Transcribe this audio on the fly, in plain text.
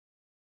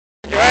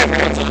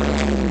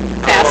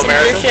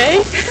Passenger Shay?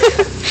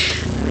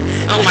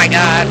 Oh my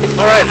god.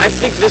 Alright, I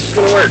think this is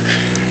gonna work.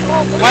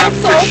 What?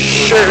 For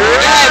sure. Oh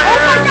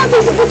my god,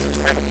 there's a bunch of...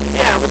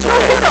 Yeah, it's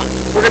okay.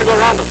 We're gonna go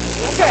around them.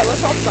 Okay,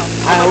 let's hope so.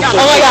 I hope so.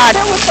 Oh my god.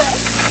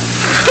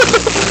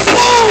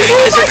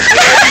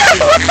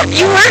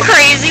 You were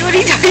crazy when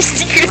he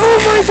touched you. Oh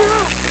my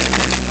god.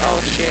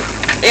 Oh shit.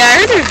 Yeah, I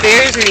heard there's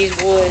bears in these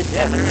woods.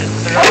 Yeah, there is.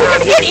 Are we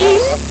gonna get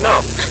eaten?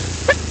 No.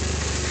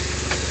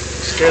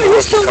 Scare the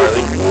rookie,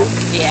 Carly.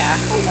 Yeah.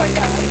 Oh my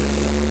god.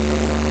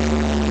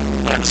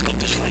 Alright, let's go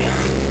this way.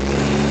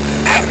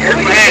 You're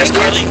my ass,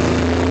 Carly.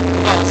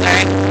 Oh,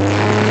 sorry.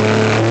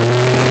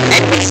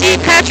 And we see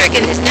Patrick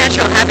in his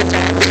natural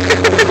habitat.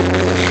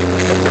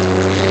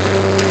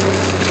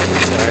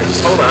 Sorry,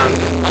 just hold on.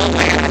 Oh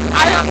my god.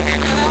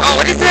 Oh,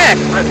 what is that?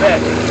 My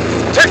bad.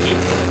 Turkey.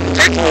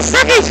 Turkey,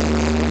 suck it!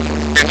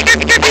 Turkey,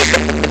 turkey, turkey!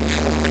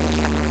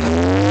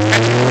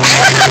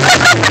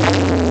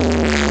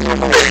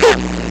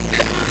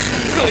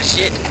 Oh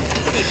shit.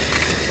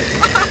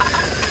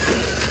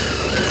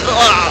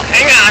 Oh,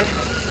 hang on.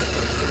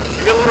 It's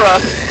a little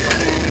rough.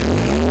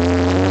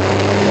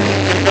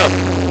 Go.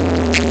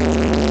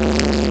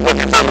 Look,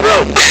 it's on the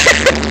road.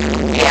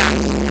 Yeah.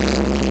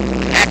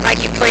 Act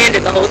like you planned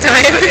it the whole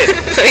time.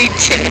 So you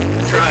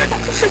didn't. Try.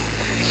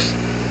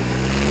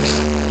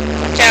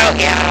 Watch out,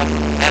 yeah.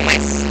 That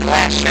might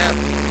splash up.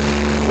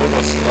 We'll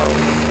go slow.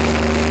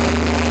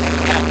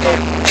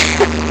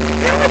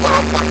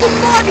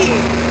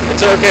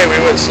 It's okay, we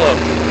went slow.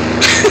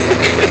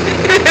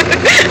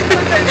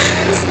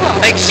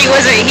 Like she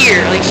wasn't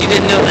here, like she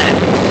didn't know that.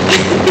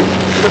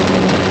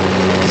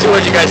 So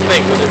what did you guys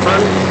think? Was it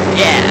fun?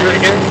 Yeah. Do it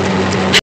again?